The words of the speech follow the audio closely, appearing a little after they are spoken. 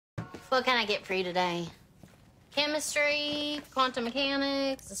What can I get for you today? Chemistry, quantum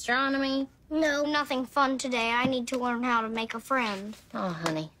mechanics, astronomy? No, nothing fun today. I need to learn how to make a friend. Oh,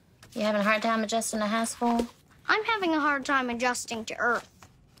 honey. You having a hard time adjusting to high school? I'm having a hard time adjusting to Earth.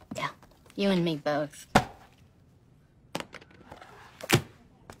 Yeah, you and me both.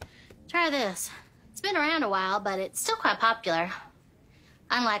 Try this. It's been around a while, but it's still quite popular.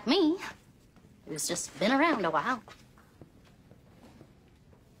 Unlike me, who's just been around a while.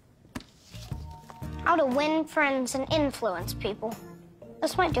 How to win friends and influence people.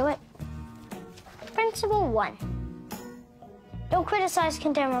 This might do it. Principle 1. Don't criticize,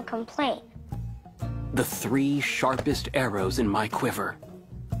 condemn, or complain. The 3 sharpest arrows in my quiver.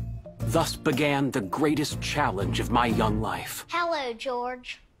 Thus began the greatest challenge of my young life. Hello,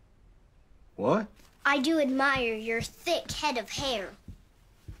 George. What? I do admire your thick head of hair,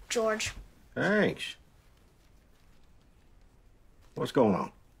 George. Thanks. What's going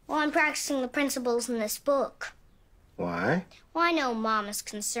on? Well, I'm practicing the principles in this book. Why? Well, I know Mom is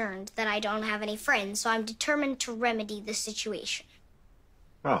concerned that I don't have any friends, so I'm determined to remedy the situation.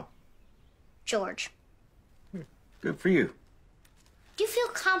 Oh, George. good for you. Do you feel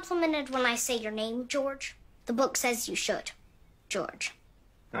complimented when I say your name, George? The book says you should, George.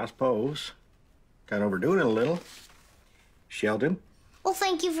 I suppose. Kind of overdoing it a little. Sheldon? Well,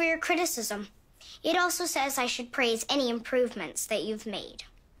 thank you for your criticism. It also says I should praise any improvements that you've made.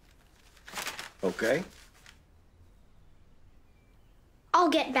 Okay. I'll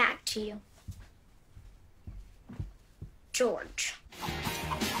get back to you. George.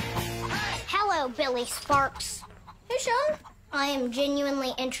 Hello, Billy Sparks. Hey, Sean. I am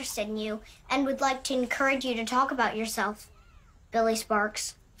genuinely interested in you and would like to encourage you to talk about yourself, Billy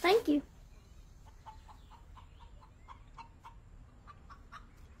Sparks. Thank you.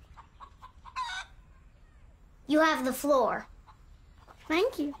 You have the floor.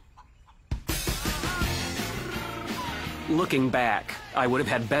 Thank you. Looking back, I would have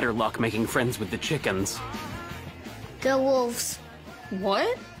had better luck making friends with the chickens. Go Wolves.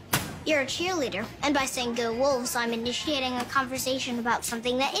 What? You're a cheerleader, and by saying go Wolves, I'm initiating a conversation about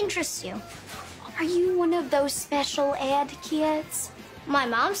something that interests you. Are you one of those special ed kids? My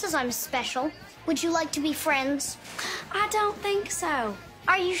mom says I'm special. Would you like to be friends? I don't think so.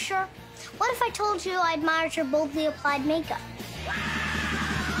 Are you sure? What if I told you I admired your boldly applied makeup?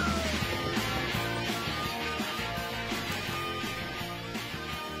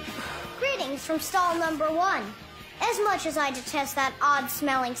 Greetings from stall number 1. As much as I detest that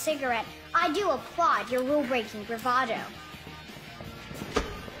odd-smelling cigarette, I do applaud your rule-breaking bravado.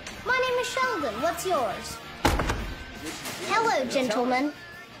 My name is Sheldon. What's yours? Hello, gentlemen.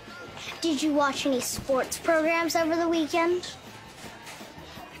 Did you watch any sports programs over the weekend?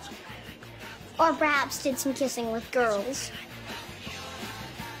 Or perhaps did some kissing with girls?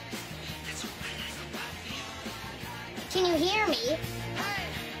 Can you hear me?